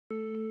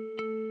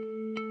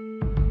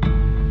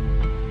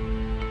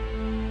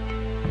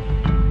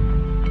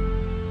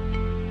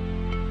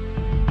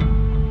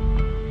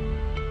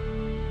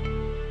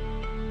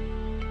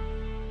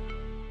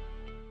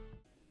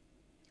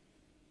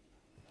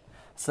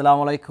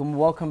Assalamu alaikum.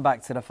 Welcome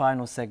back to the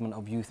final segment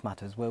of Youth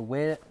Matters, where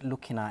we're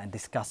looking at and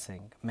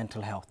discussing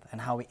mental health and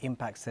how it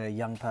impacts a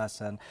young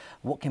person,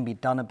 what can be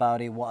done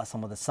about it, what are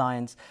some of the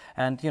signs,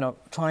 and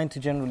trying to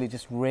generally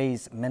just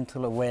raise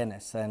mental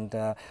awareness and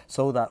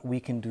so that we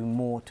can do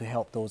more to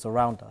help those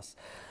around us.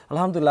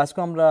 Alhamdulillah, আজকে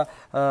আমরা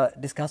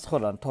discuss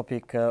করলাম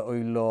topic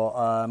হইল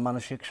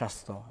মানসিক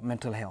স্বাস্থ্য,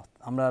 mental health.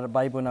 আমরা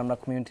ভাই বোন আমরা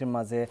কমিউনিটির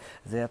মাঝে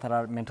যে তারা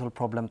মেন্টাল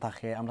প্রবলেম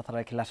থাকে আমরা তারা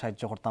খেলা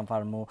সাহায্য করতাম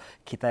পারমু,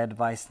 কিতা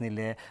অ্যাডভাইস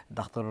নিলে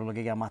ডাক্তারের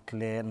লগে গিয়া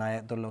মাতলে না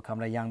ধরলোক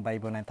আমরা ইয়াং ভাই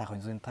বোন থাকুন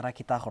যদি তারা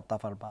কিতা করতে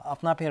পারবা,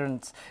 আপনার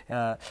প্যারেন্টস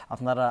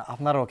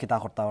আপনারাও কিতা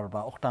করতে পারবা,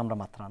 ওটা আমরা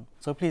মাত্রান।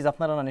 সো প্লিজ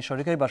আপনারা না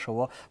সরিকাই বাসব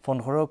ফোন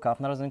করেও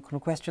আপনারা যদি কোনো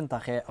কোয়েশ্চেন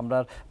থাকে আমরা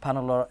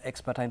প্যানেলের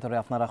এক্সপার্ট আইন ধরে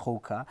আপনারা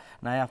হৌকা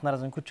না আপনারা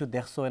যদি কিছু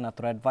দেখছো না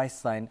তোরা অ্যাডভাইস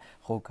চাইন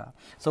হৌকা।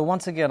 So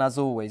once again, as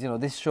always,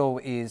 this show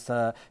is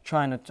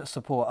trying to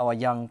support our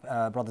young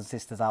brothers and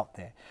sisters out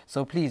there. So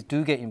please do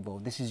get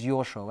involved. This is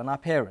your show. And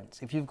our parents,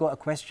 if you've got a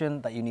question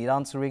that you need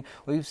answering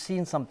or you've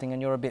seen something and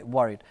you're a bit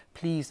worried,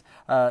 please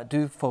do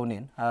phone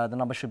in. The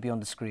number should be on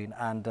the screen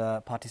and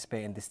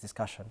participate in this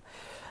discussion.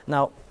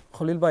 Now,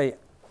 Khalil Bhai,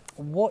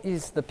 what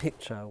is the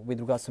picture with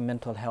regards to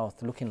mental health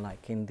looking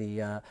like in the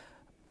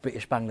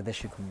British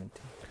Bangladeshi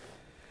community?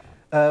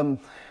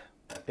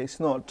 It's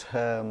not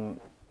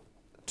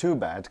too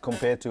bad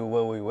compared to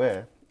where we were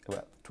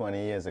about 20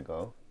 years ago.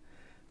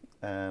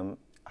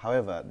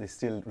 However, this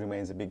still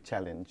remains a big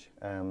challenge.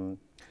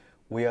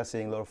 We are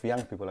seeing a lot of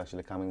young people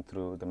actually coming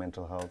through the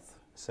mental health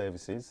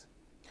services.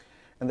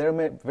 And there are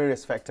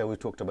various factors we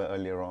talked about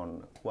earlier on,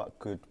 what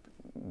could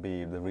be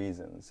the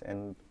reasons. And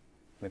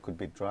there could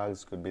be drugs,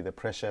 could be the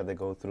pressure they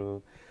go through.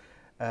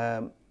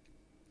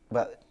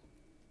 But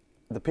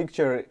the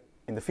picture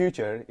in the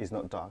future is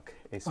not dark,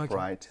 it's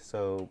bright.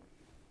 So,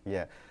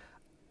 yeah.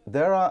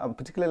 There are,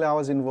 particularly I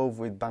was involved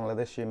with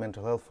Bangladeshi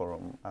Mental Health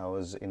Forum. I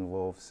was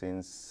involved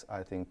since,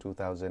 I think,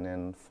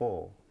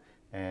 2004.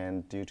 And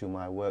due to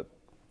my work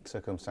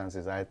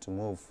circumstances, I had to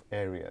move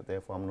area.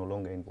 Therefore, I'm no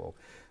longer involved.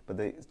 But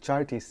the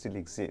charity still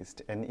exists.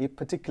 And it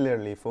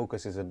particularly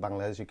focuses on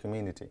Bangladeshi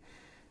community,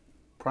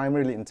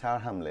 primarily in Tar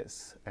hamlets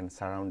and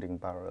surrounding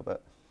borough. But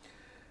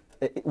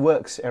it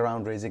works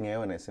around raising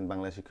awareness in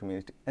Bangladeshi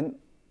community. And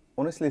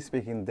honestly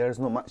speaking, there's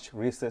not much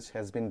research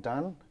has been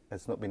done.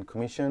 It's not been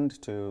commissioned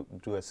to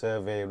do a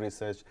survey,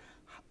 research,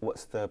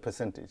 what's the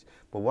percentage.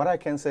 But what I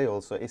can say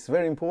also, it's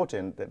very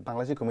important that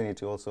Bangladeshi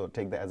community also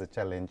take that as a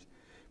challenge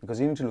because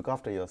you need to look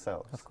after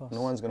yourself. Of course.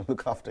 No one's going to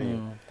look after you.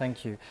 Thank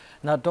you.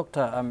 Now,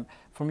 Doctor,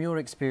 from your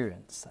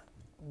experience,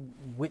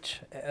 which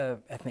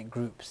ethnic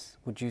groups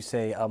would you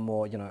say are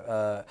more,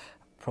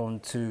 prone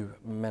to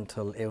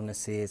mental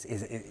illnesses?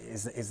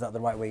 Is that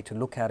the right way to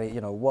look at it?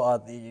 What are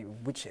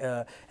which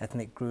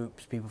ethnic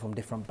groups, people from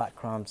different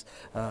backgrounds,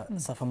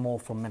 suffer more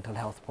from mental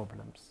health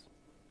problems?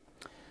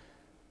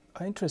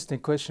 Interesting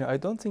question. I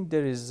don't think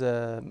there is,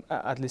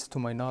 at least to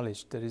my knowledge,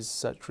 there is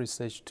such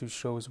research to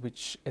show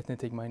which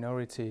ethnic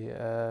minority.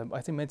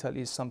 I think mental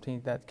is something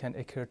that can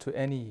occur to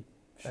any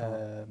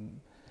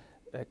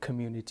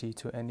community,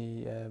 to any,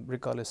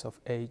 regardless of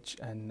age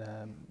and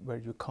where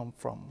you come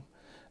from.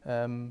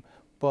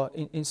 But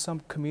in some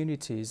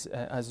communities,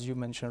 as you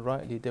mentioned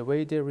rightly, the way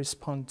they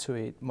respond to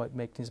it might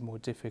make things more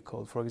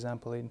difficult. For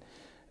example, in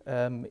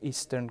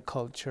Eastern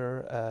culture,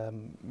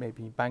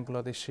 maybe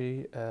Bangladeshi,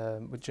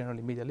 but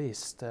generally Middle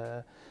East,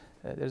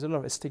 there's a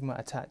lot of stigma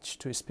attached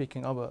to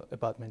speaking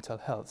about mental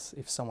health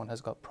if someone has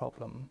got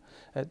problem.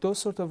 Those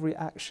sort of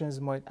reactions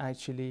might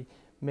actually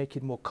make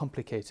it more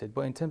complicated,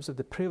 but in terms of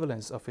the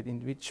prevalence of it in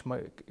which my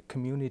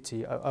community,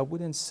 I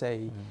wouldn't say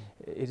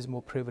it is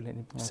more prevalent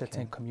in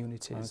certain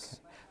communities.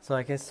 So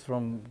I guess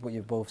from what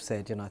you both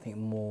said, I think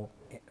more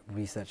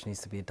research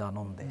needs to be done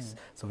on this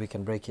so we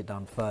can break it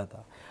down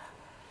further.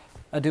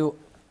 I'm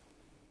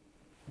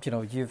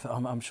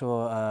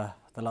sure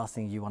the last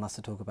thing you want us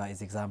to talk about is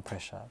exam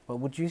pressure, but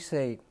would you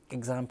say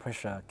exam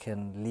pressure can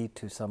lead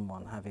to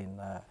someone having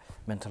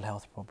mental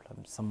health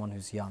problems, someone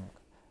who's young?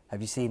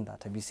 Have you seen that?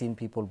 Have you seen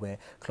people where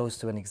close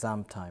to an exam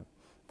time,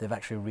 they've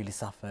actually really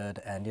suffered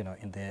and,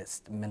 in their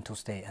mental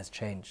state has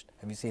changed?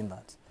 Have you seen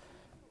that?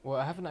 Well,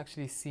 I haven't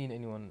actually seen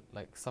anyone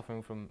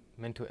suffering from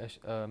mental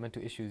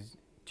issues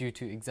due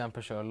to exam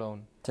pressure alone.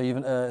 So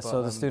even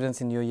the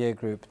students in your year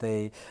group,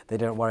 they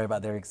don't worry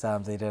about their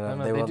exams. They do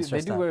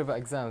worry about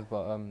exams,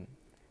 but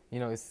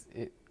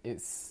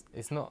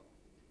it's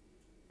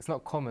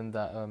not common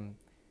that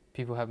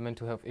people have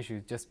mental health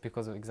issues just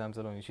because of exams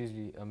alone. It's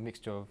usually a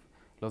mixture of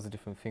lots of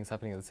different things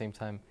happening at the same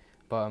time.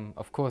 But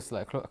of course,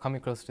 coming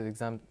close to the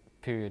exam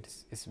period,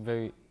 it's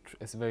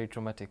very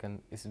traumatic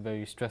and it's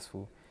very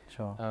stressful.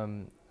 Sure.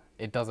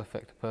 It does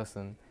affect a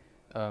person.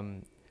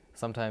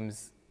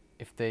 Sometimes,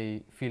 if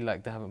they feel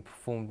like they haven't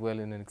performed well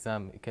in an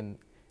exam, it can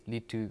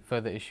lead to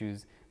further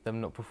issues, them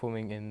not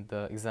performing in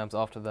the exams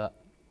after that,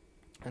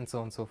 and so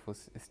on and so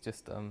forth. It's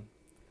just,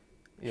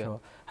 yeah.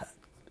 Sure.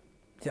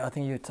 Yeah, I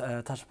think you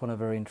touched upon a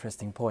very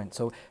interesting point.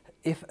 So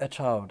if a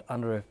child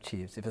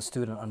underachieves, if a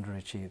student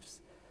underachieves,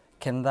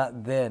 can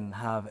that then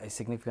have a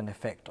significant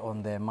effect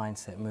on their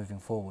mindset moving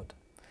forward?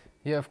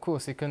 Yeah, of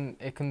course, it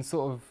can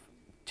sort of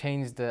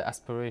change their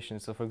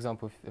aspirations. So for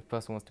example, if a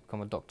person wants to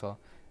become a doctor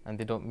and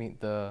they don't meet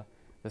the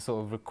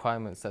sort of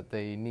requirements that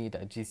they need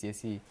at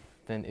GCSE,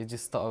 then it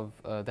just sort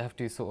of, they have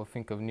to sort of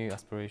think of new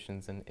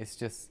aspirations, and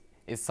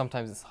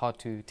sometimes it's hard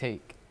to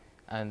take,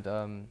 and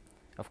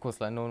of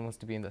course, like, no one wants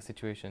to be in that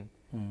situation.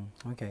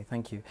 Okay,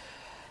 thank you.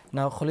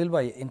 Now, Khalil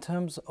Bhai, in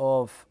terms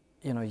of,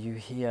 you know, you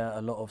hear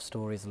a lot of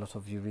stories,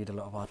 you read a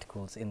lot of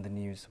articles in the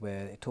news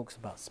where it talks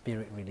about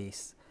spirit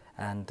release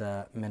and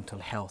mental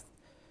health,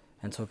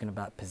 and talking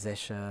about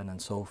possession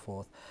and so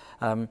forth.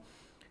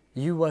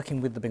 You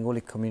working with the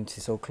Bengali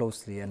community so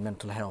closely and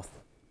mental health,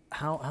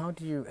 how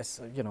do you,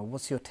 you know,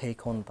 what's your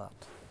take on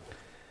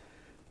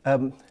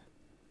that?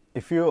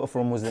 If you're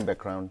from Muslim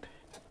background,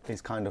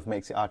 it kind of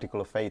makes the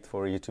article of faith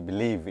for you to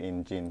believe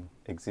in jinn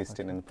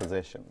existing and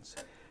possessions.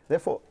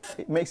 Therefore,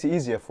 it makes it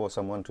easier for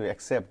someone to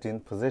accept jinn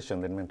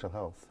possession than mental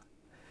health,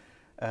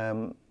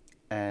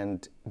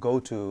 and go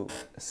to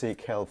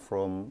seek help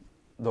from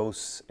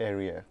those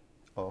area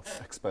of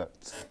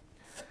experts.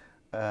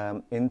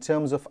 In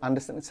terms of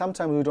understanding,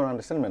 sometimes we don't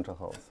understand mental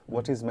health.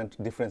 What is the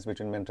difference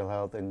between mental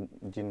health and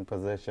jinn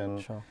possession?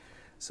 Sure.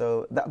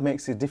 So that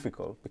makes it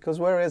difficult, because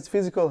whereas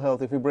physical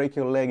health, if you break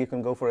your leg, you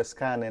can go for a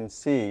scan and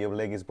see your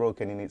leg is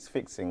broken and it's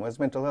fixing. Whereas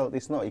mental health,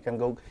 it's not. You can't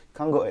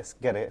go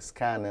get a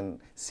scan and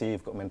see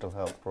you've got mental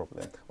health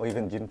problem, or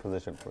even jinn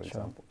possession, for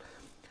example.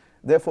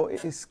 Therefore,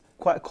 it is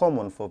quite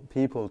common for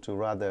people to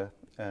rather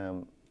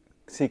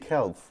seek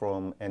help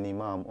from an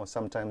imam, or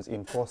sometimes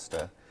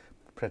imposter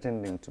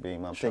pretending to be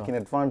imam, taking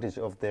advantage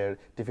of their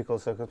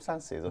difficult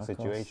circumstances or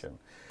situation.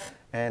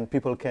 And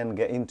people can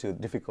get into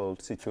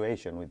difficult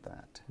situation with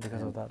that.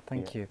 Because of that,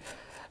 thank you.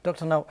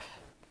 Doctor, now,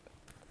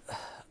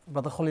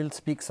 Brother Khalil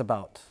speaks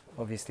about,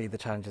 obviously, the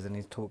challenges in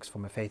his talks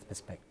from a faith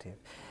perspective.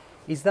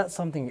 Is that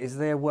something, is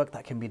there work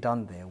that can be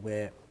done there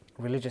where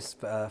religious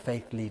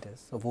faith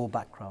leaders of all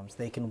backgrounds,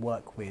 they can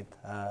work with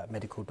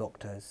medical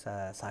doctors,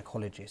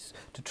 psychologists,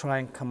 to try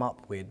and come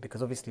up with,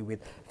 because obviously with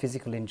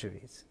physical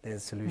injuries,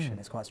 there's a solution.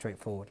 It's quite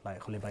straightforward,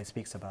 like Khalil Bhai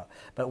speaks about.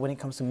 But when it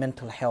comes to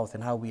mental health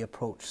and how we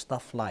approach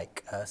stuff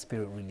like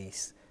spirit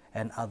release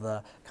and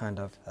other kind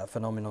of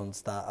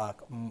phenomenons that are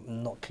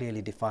not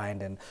clearly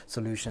defined and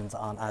solutions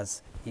aren't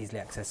as easily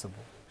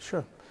accessible.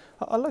 Sure.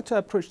 I'd like to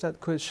approach that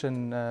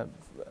question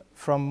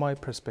from my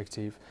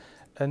perspective,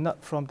 and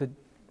not from the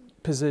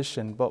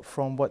position, but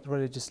from what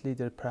religious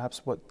leader,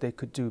 perhaps what they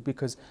could do.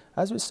 Because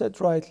as we said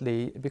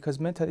rightly, because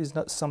mental is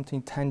not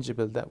something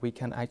tangible that we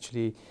can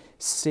actually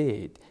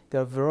see it,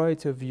 there are a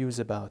variety of views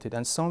about it,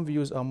 and some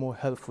views are more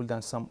helpful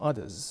than some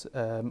others.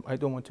 I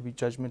don't want to be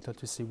judgmental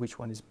to see which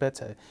one is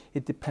better.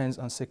 It depends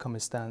on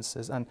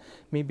circumstances, and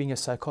me being a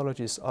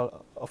psychologist,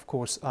 of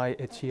course I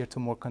adhere to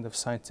more kind of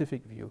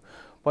scientific view.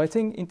 But I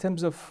think in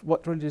terms of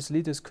what religious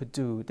leaders could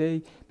do,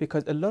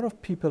 because a lot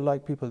of people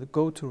that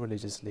go to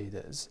religious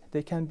leaders,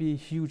 they can be a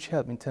huge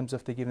help in terms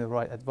of they give them the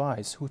right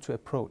advice, who to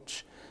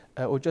approach,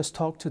 or just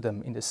talk to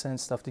them in the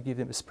sense of to give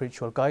them a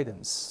spiritual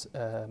guidance.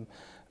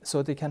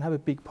 So they can have a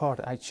big part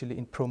actually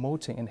in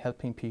promoting and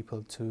helping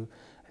people to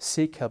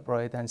seek help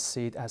rather than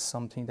see it as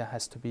something that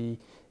has to be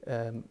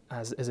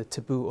as a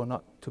taboo or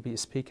not to be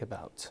speak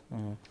about.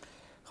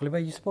 Khalil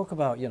Bhai, you spoke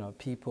about, you know,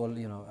 people,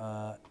 you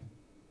know,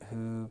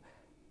 who,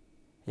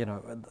 you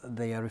know,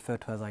 they are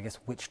referred to as, I guess,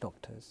 witch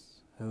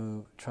doctors,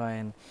 who try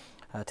and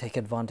take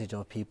advantage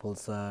of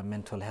people's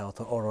mental health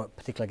or a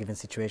particular given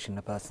situation in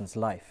a person's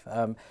life.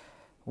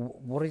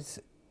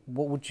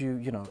 What would you,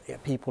 you know,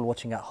 people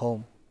watching at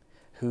home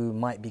who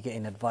might be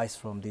getting advice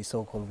from these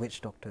so-called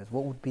witch doctors,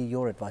 what would be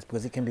your advice?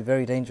 Because it can be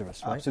very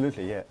dangerous, right?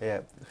 Absolutely,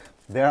 yeah.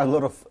 There are a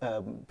lot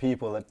of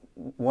people that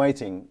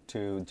waiting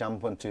to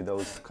jump onto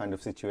those kind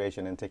of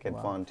situation and take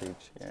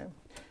advantage, yeah.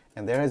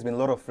 And there has been a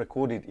lot of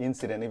recorded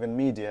incident, even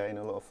media, you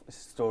know, a lot of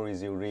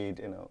stories you read,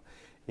 you know,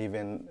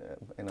 even,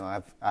 you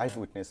know, I've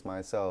witnessed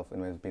myself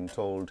and have been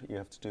told, you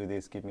have to do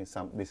this, give me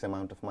this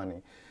amount of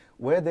money.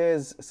 Where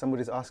there's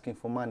somebody's asking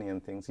for money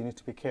and things, you need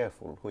to be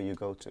careful who you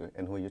go to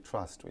and who you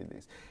trust with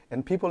this.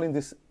 And people in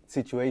this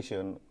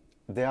situation,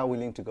 they are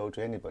willing to go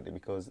to anybody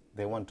because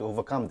they want to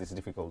overcome this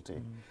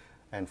difficulty.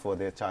 And for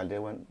their child, they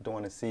don't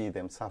want to see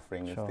them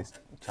suffering with this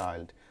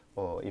child,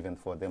 or even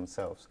for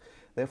themselves.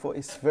 Therefore,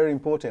 it's very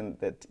important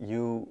that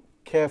you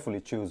carefully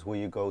choose who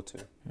you go to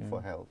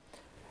for help.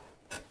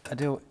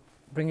 Adil,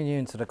 bringing you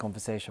into the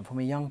conversation, from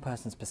a young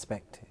person's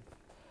perspective,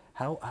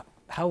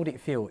 how would it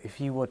feel if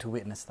you were to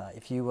witness that?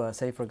 If you were,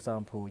 say for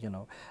example, you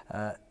know,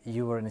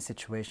 you were in a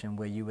situation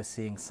where you were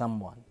seeing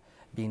someone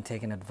being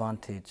taken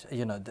advantage,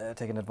 you know,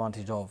 taken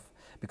advantage of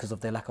because of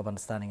their lack of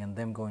understanding, and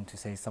them going to,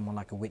 say, someone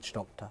like a witch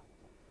doctor.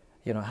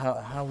 You know,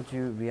 how would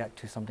you react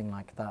to something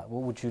like that?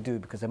 What would you do?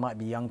 Because there might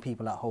be young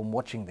people at home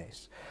watching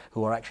this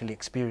who are actually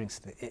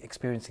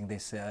experiencing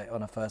this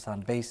on a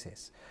first-hand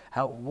basis.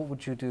 What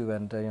would you do,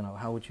 and you know,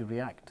 how would you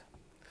react?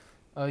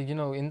 You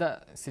know, in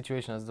that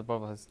situation, as the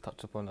brother has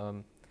touched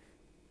upon,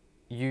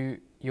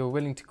 you're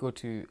willing to go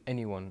to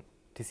anyone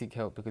to seek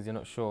help because you're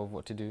not sure of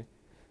what to do.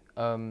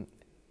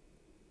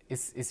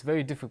 It's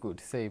very difficult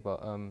to say,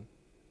 but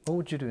What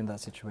would you do in that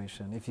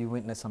situation if you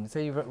witnessed something?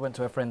 Say you went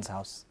to a friend's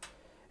house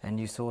and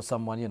you saw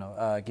someone, you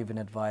know, giving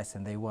advice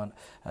and they weren't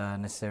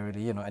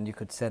necessarily, you know, and you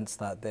could sense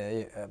that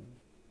they,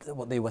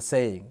 what they were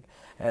saying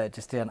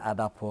just didn't add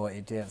up or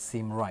it didn't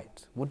seem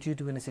right. What do you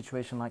do in a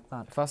situation like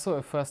that? If I saw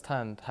it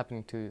firsthand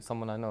happening to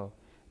someone I know,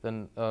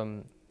 then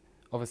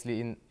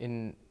obviously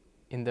in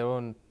their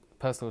own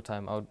personal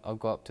time, I'll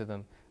go up to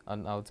them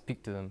and I would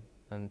speak to them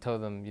and tell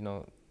them, you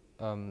know,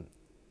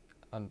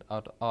 and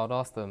I'd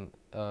ask them,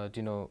 do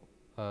you know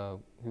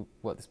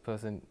what this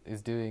person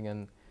is doing?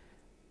 And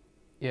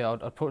yeah,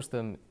 I'd approach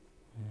them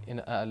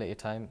at a later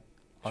time,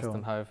 ask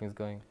them how everything's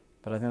going.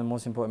 But I think the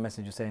most important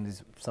message you're saying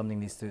is something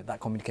needs to, that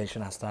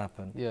communication has to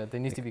happen. Yeah, there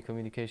needs to be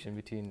communication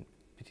between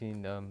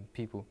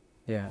people.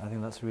 Yeah, I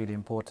think that's really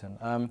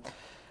important.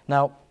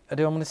 Now,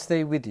 Adil, I'm going to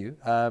stay with you.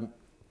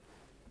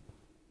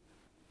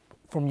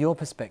 From your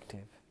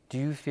perspective, do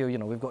you feel, you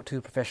know, we've got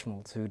two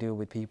professionals who deal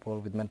with people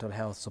with mental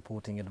health,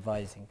 supporting,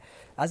 advising.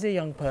 As a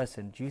young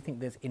person, do you think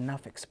there's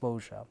enough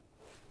exposure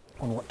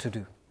on what to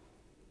do?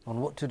 On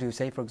what to do,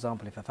 say for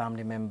example, if a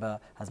family member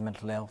has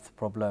mental health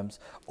problems,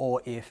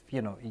 or if,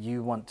 you know,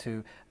 you want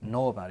to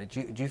know about it,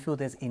 do you feel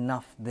there's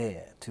enough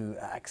there to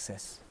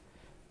access?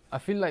 I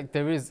feel like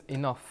there is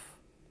enough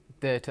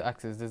there to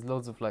access. There's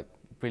loads of like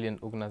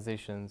brilliant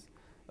organizations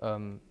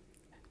to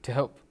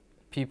help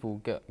people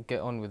get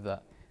on with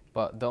that.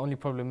 But the only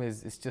problem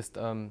is, it's just,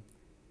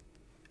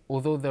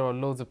 although there are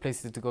loads of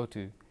places to go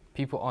to,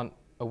 people aren't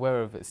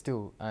aware of it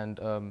still, and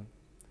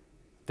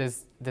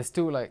there's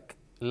still like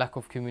lack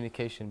of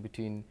communication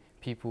between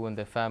people and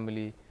their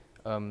family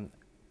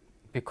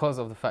because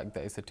of the fact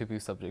that it's a taboo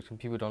subject and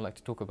people don't like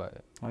to talk about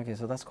it. Okay,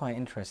 so that's quite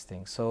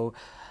interesting. So,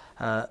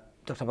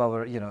 Dr.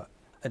 Babar, you know,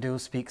 Adil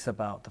speaks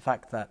about the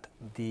fact that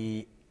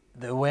the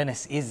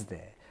awareness is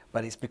there,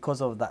 but it's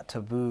because of that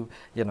taboo,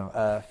 you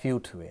know,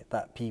 feel to it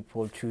that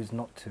people choose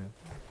not to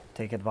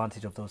take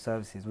advantage of those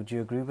services. Would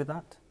you agree with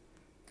that?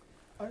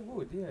 I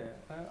would, yeah.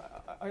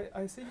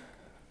 I think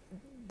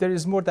there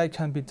is more that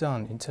can be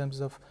done in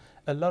terms of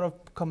a lot of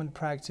common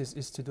practice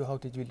is to do how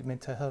to deal with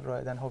mental health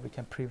right and how we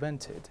can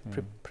prevent it,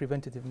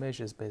 preventative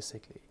measures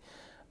basically.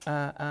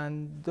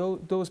 And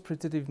those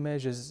preventative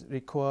measures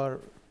require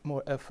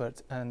more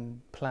effort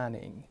and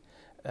planning,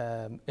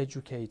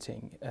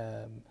 educating,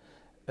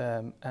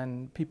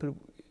 and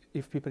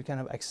if people can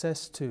have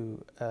access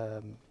to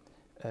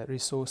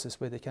resources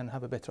where they can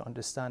have a better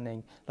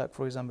understanding, like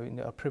for example in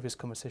our previous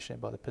conversation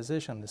about the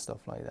position and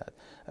stuff like that,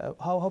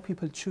 how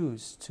people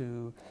choose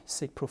to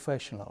seek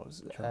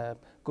professionals, sure.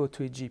 Go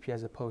to a GP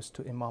as opposed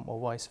to imam or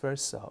vice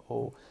versa,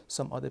 or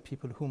some other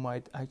people who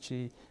might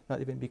actually not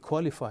even be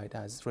qualified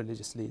as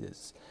religious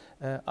leaders.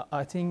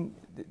 I think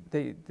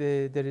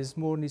there is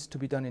more needs to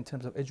be done in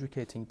terms of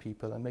educating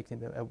people and making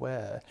them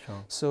aware.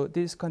 Sure. So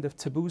this kind of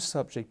taboo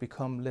subject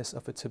become less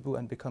of a taboo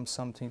and become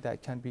something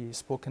that can be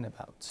spoken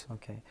about.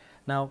 Okay.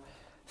 Now,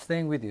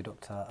 staying with you,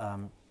 Doctor,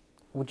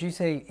 would you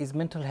say is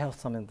mental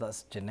health something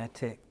that's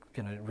genetic,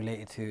 you know,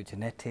 related to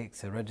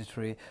genetics,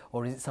 hereditary,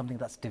 or is it something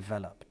that's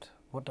developed?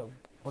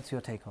 What's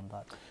your take on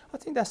that? I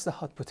think that's the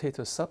hot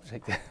potato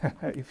subject,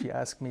 if you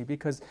ask me,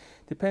 because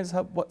depends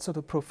what sort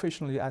of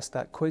professional you ask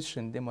that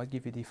question, they might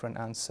give you a different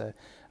answer.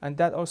 And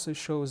that also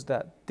shows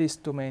that this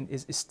domain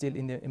is still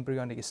in the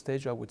embryonic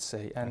stage, I would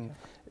say. And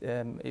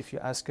if you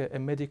ask a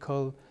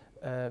medical,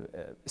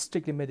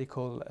 strictly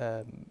medical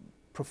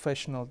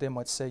professional, they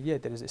might say, yeah,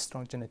 there is a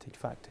strong genetic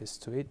factors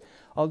to it.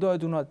 Although I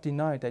do not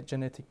deny that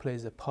genetic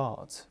plays a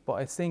part. But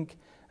I think,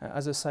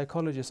 as a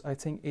psychologist, I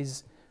think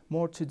is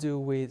more to do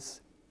with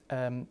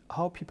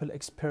how people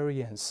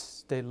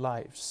experience their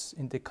lives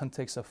in the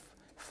context of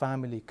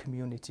family,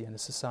 community,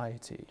 and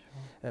society.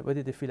 Sure.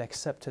 Whether they feel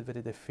accepted,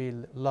 whether they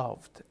feel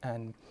loved,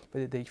 and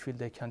whether they feel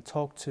they can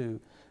talk to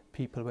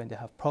people when they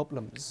have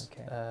problems.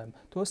 Okay.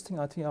 Those things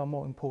I think are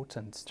more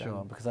important.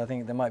 Sure, because I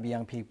think there might be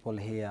young people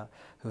here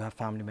who have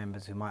family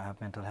members who might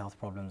have mental health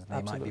problems.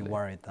 They might be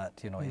worried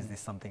that, you know, is this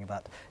something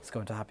that is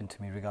going to happen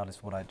to me regardless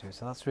of what I do?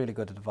 So that's really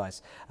good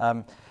advice.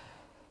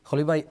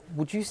 Kholibai,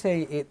 would you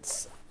say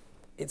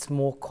it's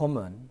more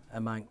common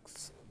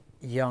amongst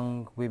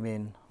young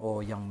women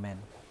or young men?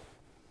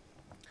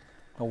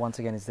 Or once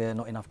again, is there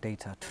not enough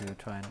data to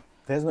try and...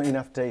 There's not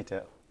enough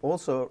data.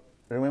 Also,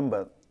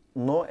 remember,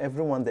 not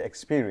everyone they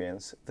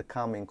experience, they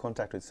come in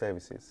contact with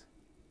services.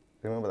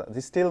 Remember that.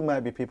 There still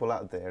might be people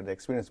out there that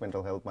experience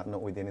mental health but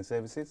not with any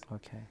services.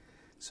 Okay.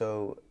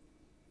 So,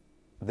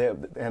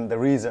 and the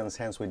reasons,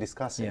 hence we're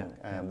discussing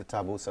the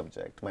taboo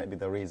subject might be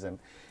the reason.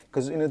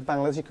 Because in the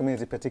Bangladeshi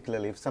community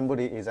particularly, if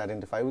somebody is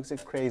identified with a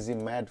crazy,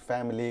 mad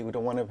family, we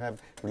don't want to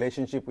have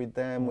relationship with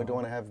them, we don't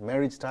want to have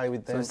marriage tie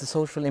with them. So it's the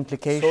social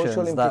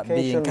implications that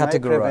being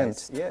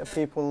categorized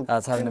people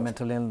as having a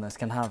mental illness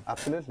can have.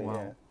 Absolutely,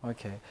 wow. Yeah.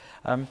 Okay.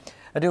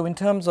 Adu, in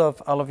terms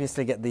of, I'll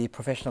obviously get the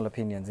professional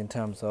opinions in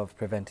terms of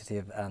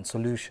preventative and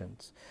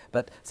solutions.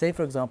 But say,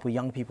 for example,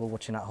 young people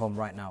watching at home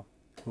right now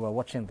who are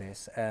watching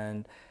this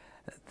and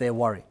they're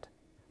worried.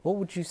 What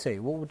would you say?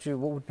 What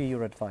would be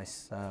your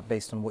advice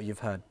based on what you've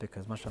heard?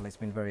 Because, mashallah, it's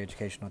been very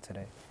educational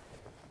today.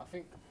 I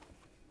think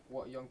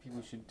what young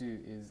people should do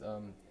is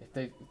if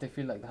they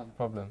feel like they have a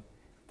problem,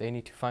 they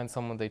need to find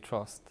someone they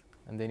trust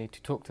and they need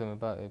to talk to them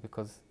about it,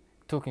 because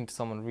talking to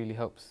someone really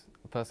helps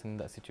a person in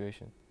that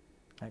situation.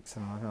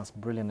 Excellent. I think that's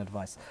brilliant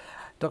advice.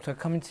 Doctor,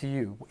 coming to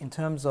you, in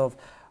terms of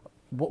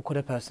what could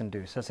a person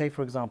do? So say,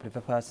 for example, if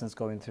a person's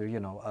going through, you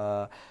know,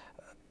 a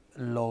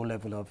low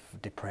level of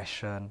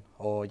depression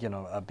or, you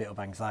know, a bit of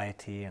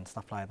anxiety and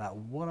stuff like that,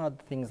 what are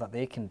the things that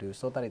they can do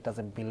so that it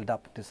doesn't build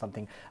up to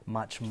something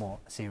much more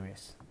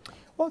serious?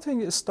 Well, I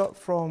think it starts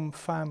from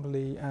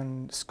family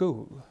and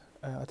school.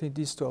 I think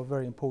these two are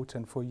very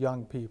important for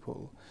young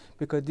people,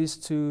 because these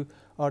two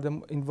are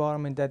the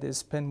environment that they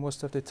spend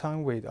most of the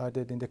time with,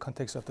 either in the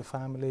context of the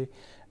family.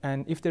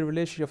 And if the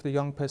relationship of the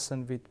young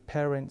person with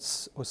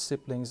parents or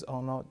siblings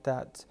are not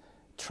that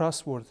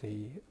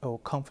trustworthy or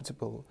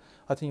comfortable,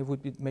 I think it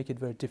would make it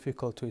very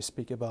difficult to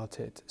speak about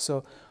it.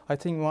 So I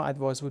think my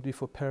advice would be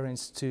for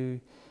parents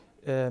to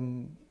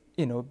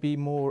you know, be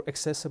more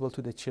accessible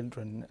to the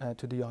children,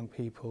 to the young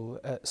people.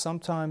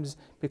 Sometimes,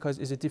 because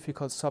it's a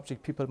difficult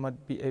subject, people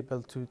might be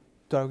able to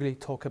directly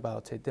talk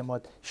about it. They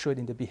might show it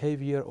in the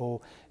behavior, or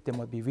they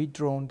might be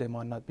withdrawn. They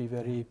might not be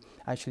very,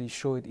 actually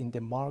show it in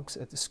the marks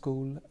at the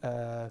school.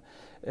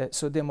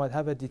 So they might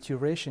have a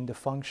deterioration in the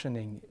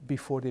functioning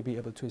before they be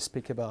able to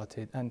speak about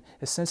it. And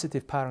a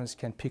sensitive parents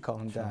can pick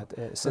on that.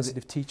 A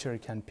sensitive teacher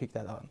can pick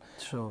that on.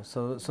 Sure.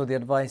 So the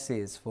advice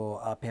is for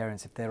our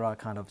parents, if there are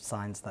kind of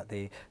signs that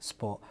they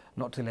spot,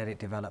 not to let it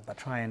develop, but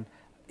try and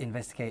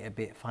investigate a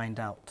bit, find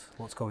out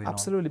what's going on.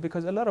 Absolutely,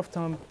 because a lot of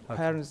time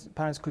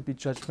parents could be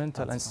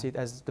judgmental and see it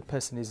as the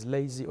person is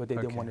lazy or they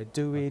don't want to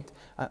do it.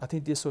 I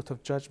think this sort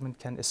of judgment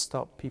can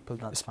stop people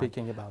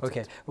speaking about it.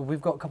 Okay, well,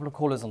 we've got a couple of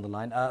callers on the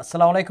line.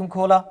 Assalamu alaikum,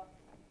 caller.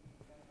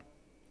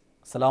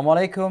 Assalamu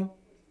alaikum.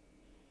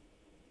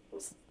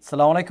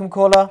 Assalamu alaikum,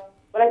 caller.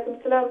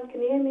 Walaikum salam.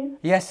 Can you hear me?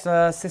 Yes,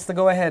 sister,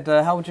 go ahead.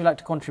 How would you like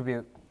to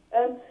contribute?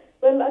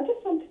 Well, I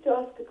just wanted to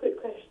ask a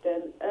quick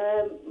question.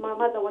 My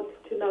mother wanted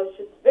to know,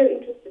 she's very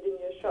interested in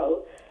your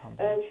show.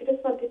 She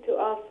just wanted to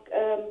ask,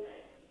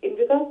 in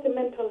regards to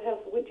mental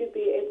health, would you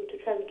be able to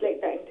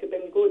translate that into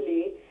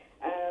Bengali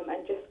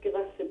and just give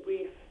us a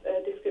brief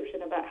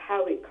description about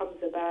how it comes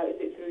about? Is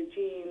it through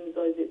genes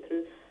or is it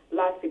through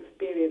life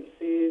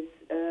experiences?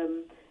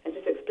 And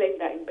just explain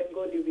that in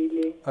Bengali,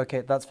 really.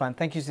 Okay, that's fine.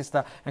 Thank you,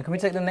 sister. And can we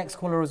take the next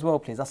caller as well,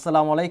 please?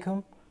 Assalamu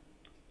alaikum.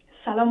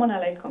 Salamun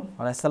alaikum.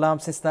 Alayhi salam,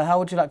 sister. How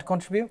would you like to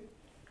contribute?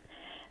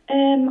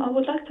 I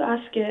would like to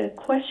ask a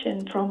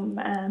question from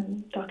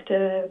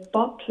Dr.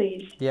 Bob,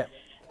 please. Yeah.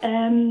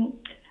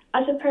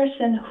 As a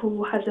person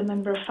who has a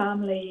member of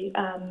family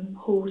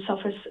who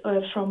suffers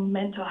from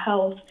mental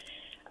health,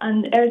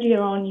 and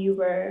earlier on you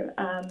were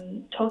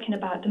talking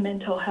about the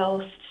mental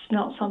health, it's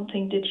not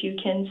something that you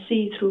can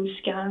see through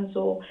scans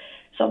or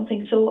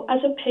something. So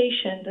as a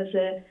patient,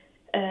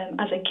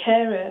 as a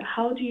carer,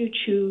 how do you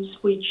choose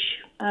which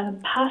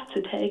path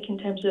to take in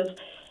terms of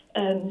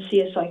see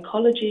a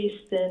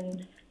psychologist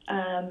and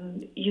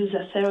use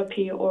a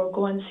therapy, or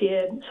go and see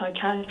a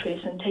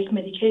psychiatrist and take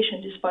medication,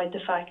 despite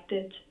the fact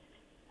that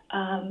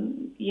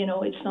you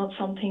know, it's not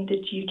something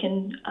that you can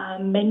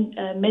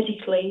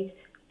medically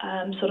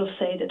sort of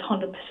say that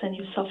 100%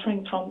 you're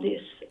suffering from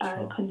this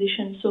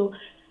condition. So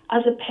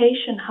as a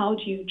patient, how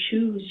do you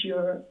choose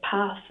your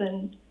path,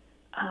 and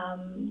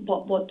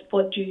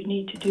what do you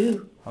need to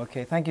do?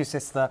 Okay, thank you,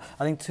 sister.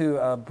 I think two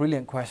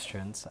brilliant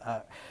questions.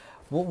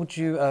 What would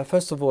you,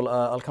 first of all,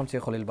 I'll come to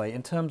you, Khalil Bhai.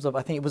 In terms of,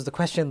 I think it was the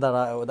question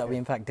that we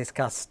in fact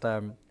discussed,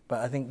 but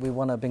I think we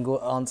want a bingo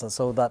answer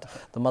so that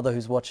the mother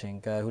who's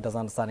watching, who doesn't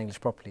understand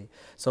English properly.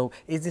 So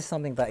is this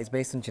something that is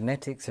based on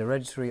genetics,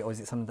 hereditary, or is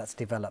it something that's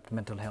developed,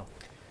 mental health?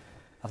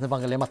 Apne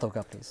Bengali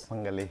matoka, please.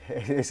 Bengali.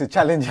 It's a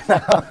challenge now.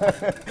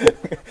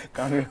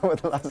 Can't remember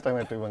the last time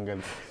I took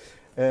Bengali.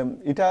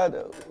 এটা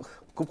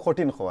খুব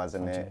কঠিন হওয়া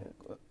জানে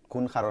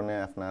কোন কারণে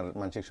আপনার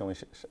মানসিক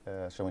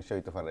সমস্যা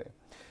হইতে পারে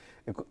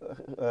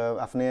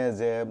আপনি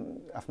যে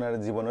আপনার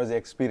জীবনের যে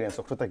এক্সপেরিয়েন্স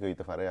অক্ষ থেকে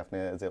হইতে পারে আপনি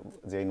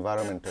যে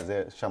এনভায়রনমেন্ট যে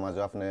সমাজে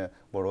আপনি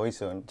বড়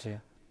হইছেন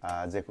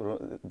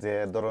যে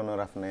ধরনের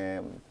আপনি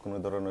কোনো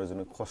ধরনের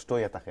জন্য কষ্ট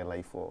হইয়া থাকে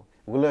লাইফও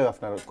ওগুলো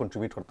আপনার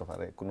কন্ট্রিবিউট করতে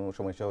পারে কোনো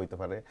সমস্যা হইতে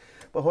পারে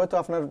বা হয়তো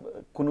আপনার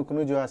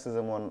কোনো যে আছে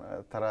যেমন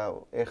তারা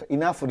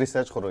ইনাফ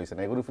রিসার্চ করা হয়েছে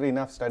না এগুলোর উপরে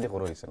ইনাফ স্টাডি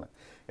করা হয়েছে না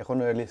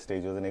এখনো আর্লি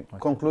স্টেজ মানে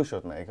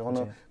কনক্লুশন না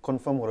এখনো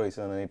কনফার্ম করা হয়েছে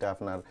না এটা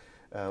আপনার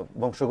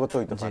বংশগত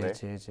হইতে পারে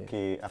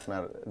কি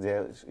আপনার যে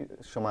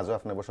সমাজে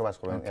আপনি বসবাস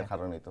করেন এর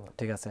কারণে হইতে পারে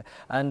ঠিক আছে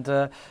and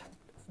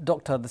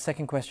doctor, the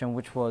second question,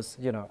 which was,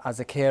 you know, as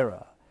a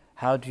carer,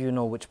 how do you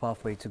know which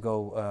pathway to go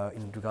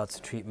in regards to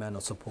treatment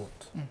or support?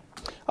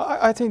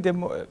 I think the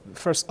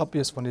first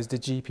obvious one is the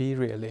GP,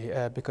 really,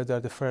 because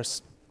they're the first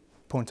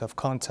point of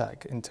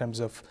contact in terms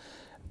of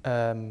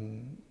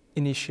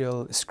initial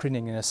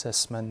screening and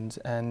assessment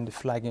and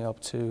flagging up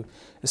to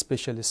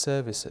specialist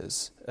services.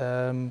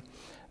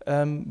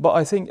 But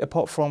I think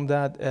apart from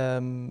that,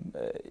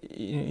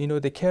 you know,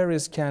 the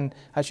carers can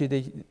actually,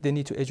 they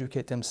need to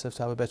educate themselves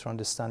to have a better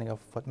understanding of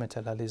what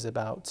mental health is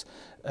about.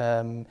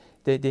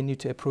 they need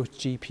to approach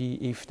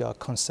GP if they are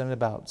concerned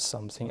about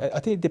something. I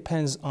think it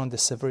depends on the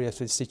severity of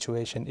the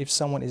situation. If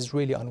someone is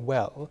really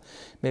unwell,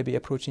 maybe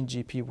approaching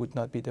GP would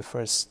not be the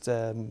first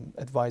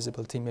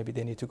advisable thing. Maybe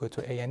they need to go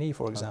to A&E,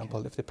 for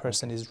example, if the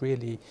person is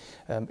really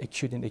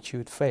in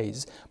acute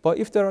phase. But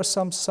if there are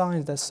some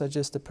signs that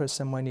suggest the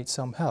person might need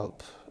some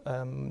help,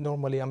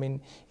 normally, I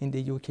mean, in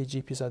the UK,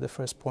 GPs are the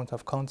first point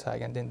of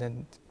contact, and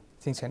then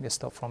things can get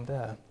stopped from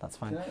there. That's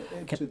fine.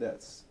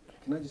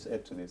 Can I just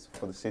add to this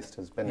for the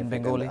sisters' benefit in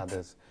Bengali? and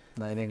others?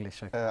 No, in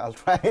English. Okay. I'll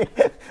try.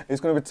 It's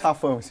going to be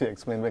tough for me to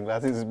explain Bengali. I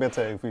think it's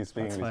better if we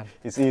speak English. Fine.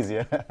 It's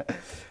easier.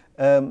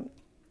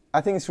 I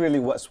think it's really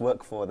what's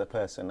worked for the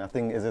person. I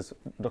think, as this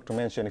doctor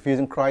mentioned, if he's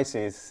in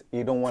crisis,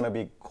 you don't want to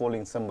be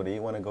calling somebody.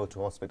 You want to go to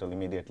hospital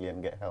immediately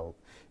and get help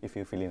if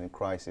you're feeling in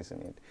crisis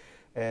in it.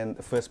 And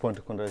the first point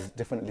of contact is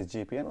definitely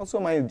GP. And also,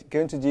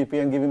 going to GP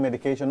and giving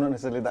medication, not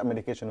necessarily that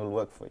medication will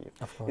work for you.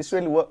 Of course. It's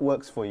really what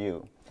works for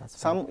you. That's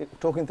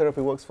talking therapy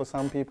works for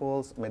some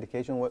people,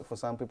 medication works for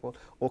some people,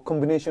 or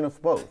combination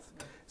of both.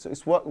 So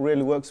it's what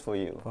really works for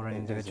you. For an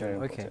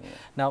individual. Okay. Yeah.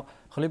 Now,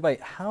 Khalid Bhai,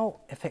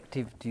 how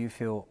effective do you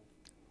feel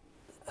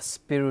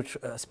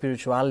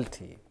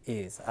spirituality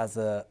is as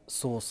a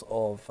source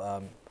of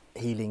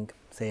healing,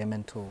 say, a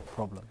mental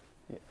problem?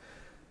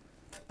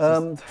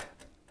 Yeah.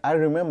 I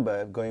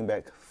remember going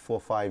back 4 or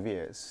 5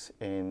 years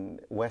in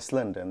West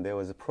London, there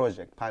was a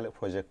pilot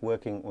project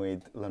working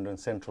with London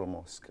Central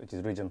Mosque, which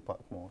is Regent Park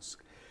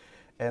Mosque.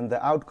 And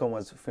the outcome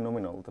was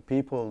phenomenal. The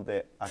people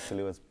that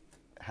actually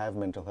have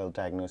mental health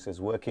diagnosis,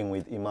 working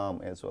with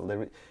Imam as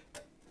well,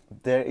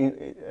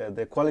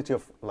 their quality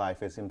of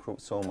life has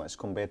improved so much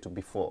compared to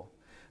before.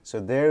 So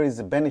there is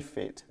a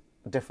benefit.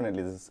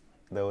 Definitely,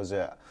 there was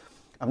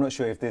I'm not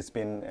sure if this has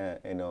been,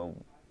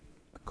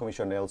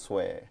 commissioned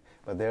elsewhere,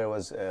 but there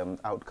was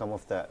outcome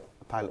of that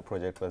pilot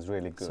project was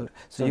really good.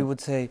 So you would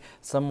say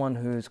someone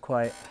who's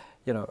quite,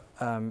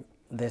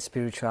 their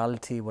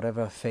spirituality,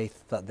 whatever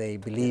faith that they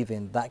believe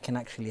in, that can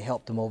actually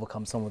help them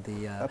overcome some of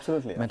the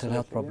mental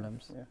health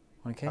problems. Yeah.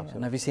 Okay. Absolutely.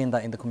 And have you seen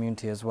that in the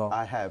community as well?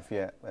 I have,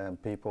 yeah.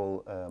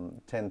 People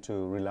tend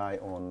to rely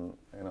on,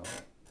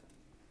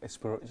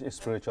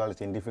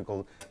 spirituality in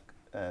difficult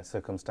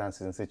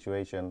circumstances and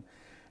situations.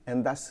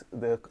 And that's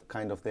the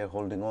kind of they're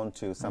holding on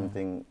to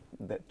something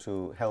that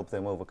to help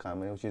them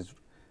overcome, which is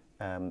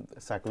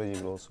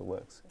psychology also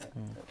works.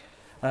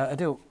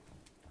 Adil,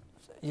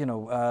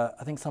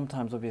 I think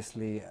sometimes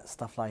obviously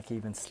stuff like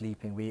even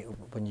sleeping,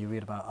 when you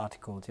read about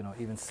articles,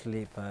 even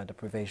sleep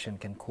deprivation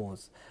can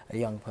cause a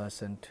young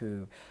person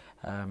to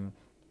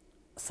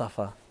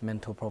suffer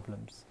mental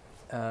problems.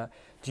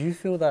 Do you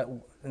feel that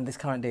in this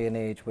current day and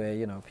age where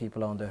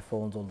people are on their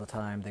phones all the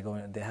time,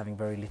 they're having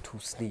very little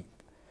sleep,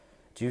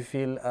 do you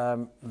feel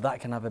that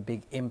can have a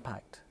big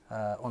impact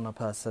on a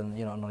person,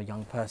 on a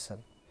young person?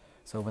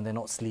 So when they're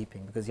not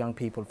sleeping, because young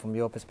people, from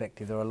your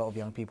perspective, there are a lot of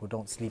young people who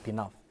don't sleep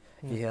enough.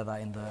 You hear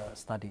that in the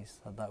studies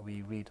that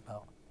we read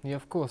about. Yeah,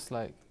 of course.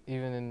 Like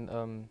even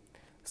in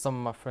some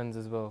of my friends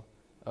as well.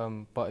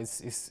 But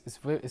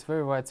it's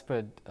very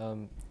widespread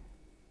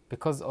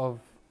because of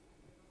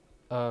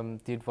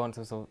the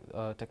advances of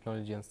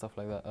technology and stuff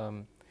like that.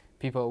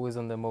 People are always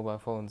on their mobile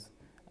phones,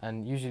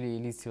 and usually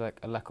it leads to like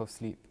a lack of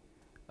sleep.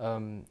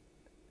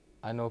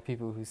 I know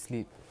people who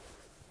sleep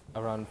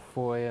around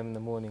 4 a.m. in the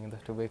morning and they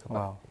have to wake up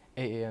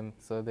at 8 a.m.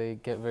 So they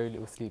get very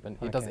little sleep, and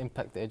it does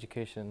impact the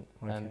education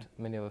and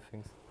many other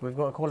things. We've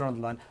got a caller on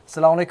the line.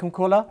 Assalamu alaikum,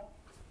 caller.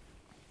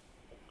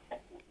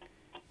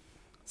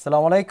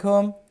 Assalamu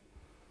alaikum.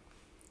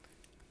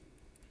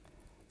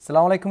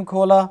 Assalamu alaikum,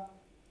 caller.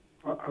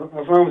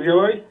 Aslam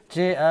Ziaur.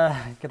 जी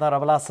किधर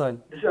अबला soul?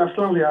 This is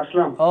Aslam here,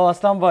 Aslam. Oh,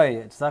 Aslam bhai.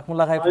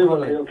 Jazakumullah khair for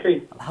calling.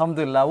 Okay.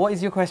 Alhamdulillah. What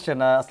is your question,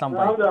 Aslam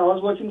bhai? I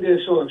was watching the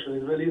show actually.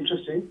 It's really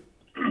interesting.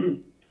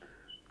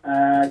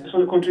 Just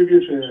want to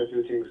contribute to a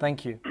few things.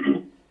 Thank you.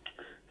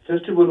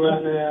 First of all,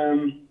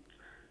 when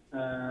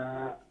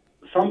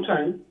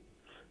sometimes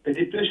the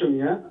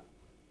depression,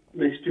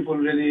 makes people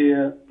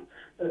really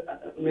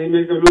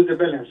make them lose the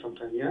balance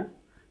sometimes,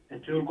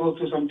 and people go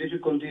through some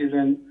difficulties,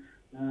 and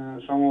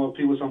some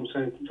people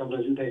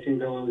sometimes they think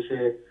they will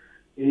say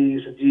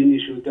it's a gene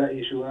issue, that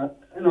issue, a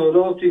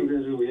lot of things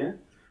as well,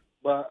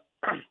 But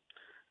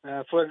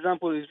for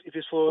example, if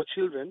it's for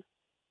children,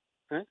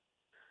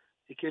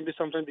 it can be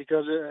sometimes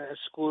because at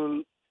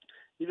school,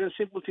 even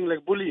simple thing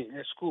like bullying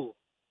at school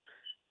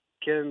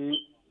can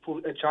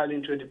put a child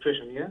into a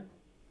depression,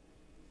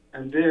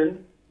 And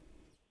then,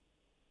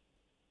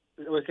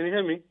 wait, can you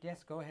hear me?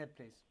 Yes, go ahead,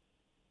 please.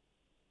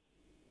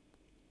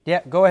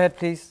 Yeah, go ahead,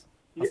 please.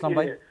 Aslam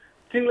bhai.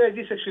 Things like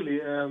this actually,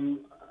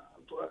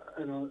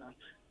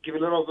 give a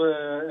lot of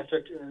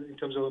effect in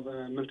terms of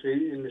mental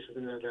illness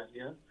and like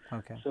that,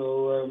 Okay.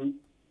 So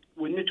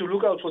we need to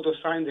look out for those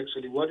signs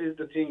actually. What is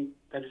the thing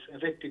that is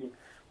affecting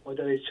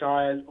whether it's a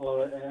child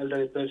or an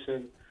elderly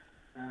person,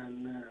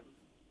 and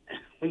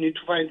we need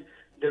to find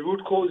the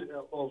root cause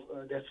of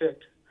the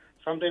effect.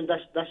 Sometimes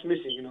that's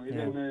missing,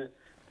 even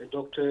the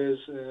doctors,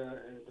 the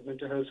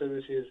mental health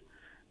services,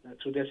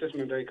 through the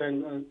assessment, they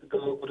can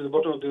go to the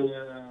bottom of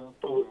the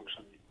problem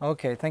actually.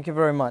 Okay, thank you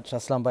very much,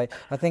 Aslam Bhai.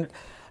 I think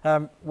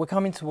we're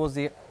coming towards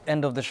the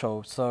end of the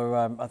show,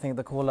 so I think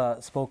the caller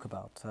spoke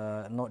about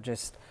not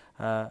just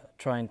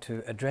trying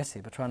to address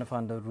it, but trying to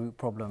find the root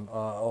problem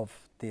of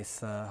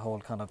this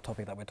whole kind of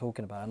topic that we're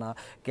talking about. And our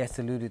guest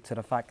alluded to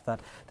the fact that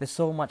there's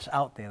so much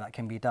out there that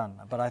can be done.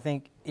 But I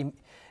think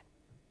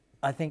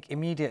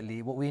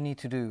immediately what we need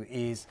to do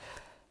is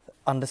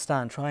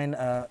understand, try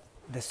and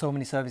there's so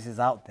many services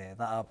out there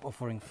that are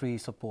offering free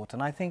support,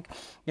 and I think,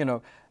 you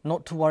know,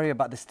 not to worry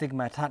about the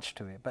stigma attached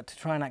to it, but to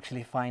try and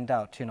actually find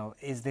out, you know,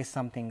 is this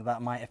something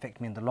that might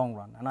affect me in the long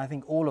run? And I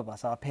think all of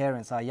us, our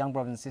parents, our young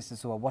brothers and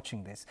sisters who are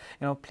watching this,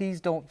 you know, please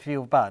don't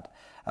feel bad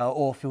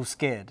or feel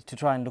scared to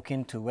try and look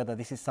into whether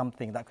this is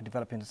something that could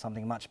develop into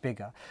something much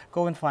bigger.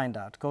 Go and find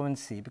out, go and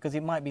see, because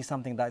it might be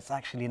something that's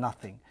actually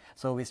nothing.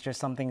 So it's just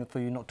something for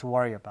you not to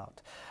worry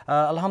about.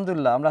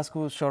 Alhamdulillah, আমরা আজকে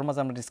শোর মাঝে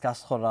আমরা discuss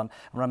করলাম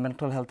আমরা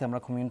mental হেলথে আমরা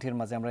কমিউনিটির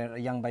মাঝে আমরা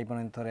ইয়াং ভাই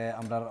বোনের ধরে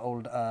আমরা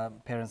ওল্ড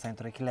প্যারেন্টস আইন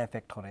ধরে কিলা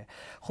এফেক্ট করে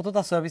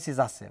কতটা সার্ভিসেস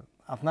আছে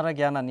আপনারা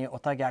জ্ঞান আনি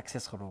ওটাকে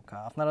অ্যাক্সেস করুকা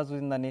আপনারা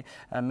যদি নানি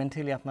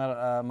মেন্টালি আপনার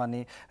মানে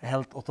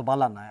হেলথ অত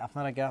বালা নাই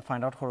আপনারা গিয়া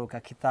ফাইন্ড আউট করুকা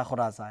কিতা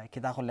করা যায়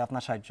কিতা করলে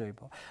আপনার সাহায্য হইব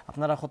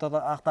আপনারা কতটা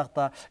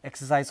আখতা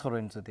এক্সারসাইজ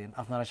করেন যদি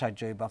আপনারা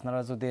সাহায্য হইব আপনারা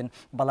যদি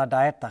বালা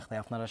ডায়েট থাকতে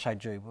আপনারা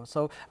সাহায্য হইব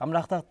সো আমরা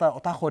আখতা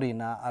ওটা করি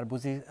না আর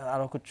বুঝি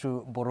আরও কিছু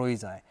বড়ই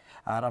যায়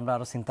আর আমরা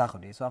আরও চিন্তা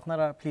করি সো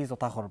আপনারা প্লিজ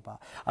ওটা করবা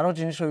আরও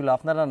জিনিস হইল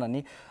আপনারা নানি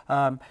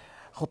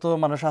কত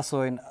মানুষ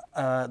আসেন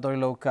ধরে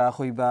লোক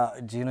হইবা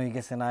জিন হয়ে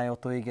গেছে নাই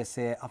অত হয়ে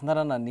গেছে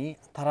আপনারা নানি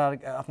তারা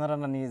আপনারা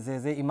নানি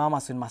যে ইমাম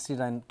আসেন মাসজিদ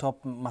আইন টপ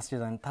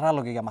মাসজিদ আইন তারা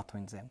লগে গিয়ে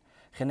মাথইন যেন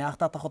সেখানে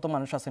আখতা কত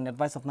মানুষ আছেন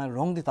অ্যাডভাইস আপনার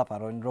রং দিতে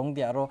পারেন রং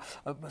দিয়ে আরও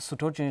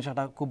ছোটোর জিনিস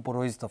একটা খুব বড়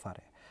হয়ে যেতে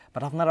পারে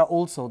But আপনারা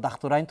also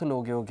ডাক্তারাইন তো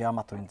লগে গিয়া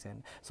মাথইনছেন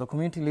so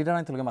community leader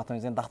আইন তো লগে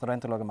মাথইনছেন ডাক্তারাইন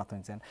তো লগে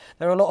মাথইনছেন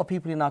there are a lot of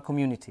people in our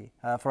community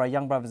for our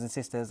young brothers and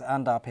sisters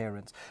and our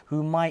parents who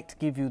might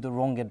give you the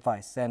wrong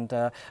advice and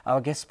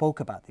our guest spoke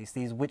about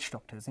these witch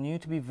doctors and you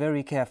need to be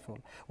very careful.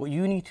 What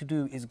you need to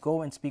do is go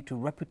and speak to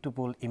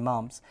reputable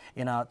imams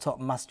in our top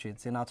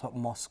masjids, in our top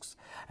mosques,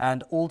 and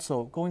also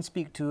go and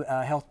speak to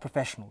health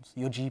professionals,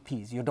 your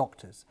GPs, your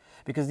doctors,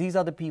 because these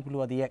are the people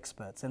who are the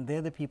experts and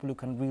they're the people who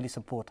can really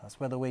support us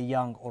whether we're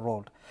young or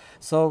old.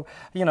 So,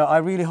 you know, I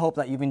really hope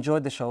that you've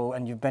enjoyed the show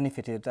and you've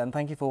benefited, and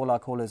thank you for all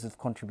our callers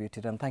who've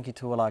contributed, and thank you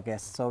to all our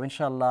guests. So,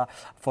 inshallah,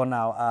 for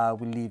now,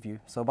 we'll leave you.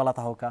 So, bala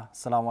tahoka.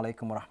 Assalamu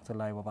alaikum wa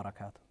rahmatullahi wa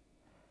barakatuh.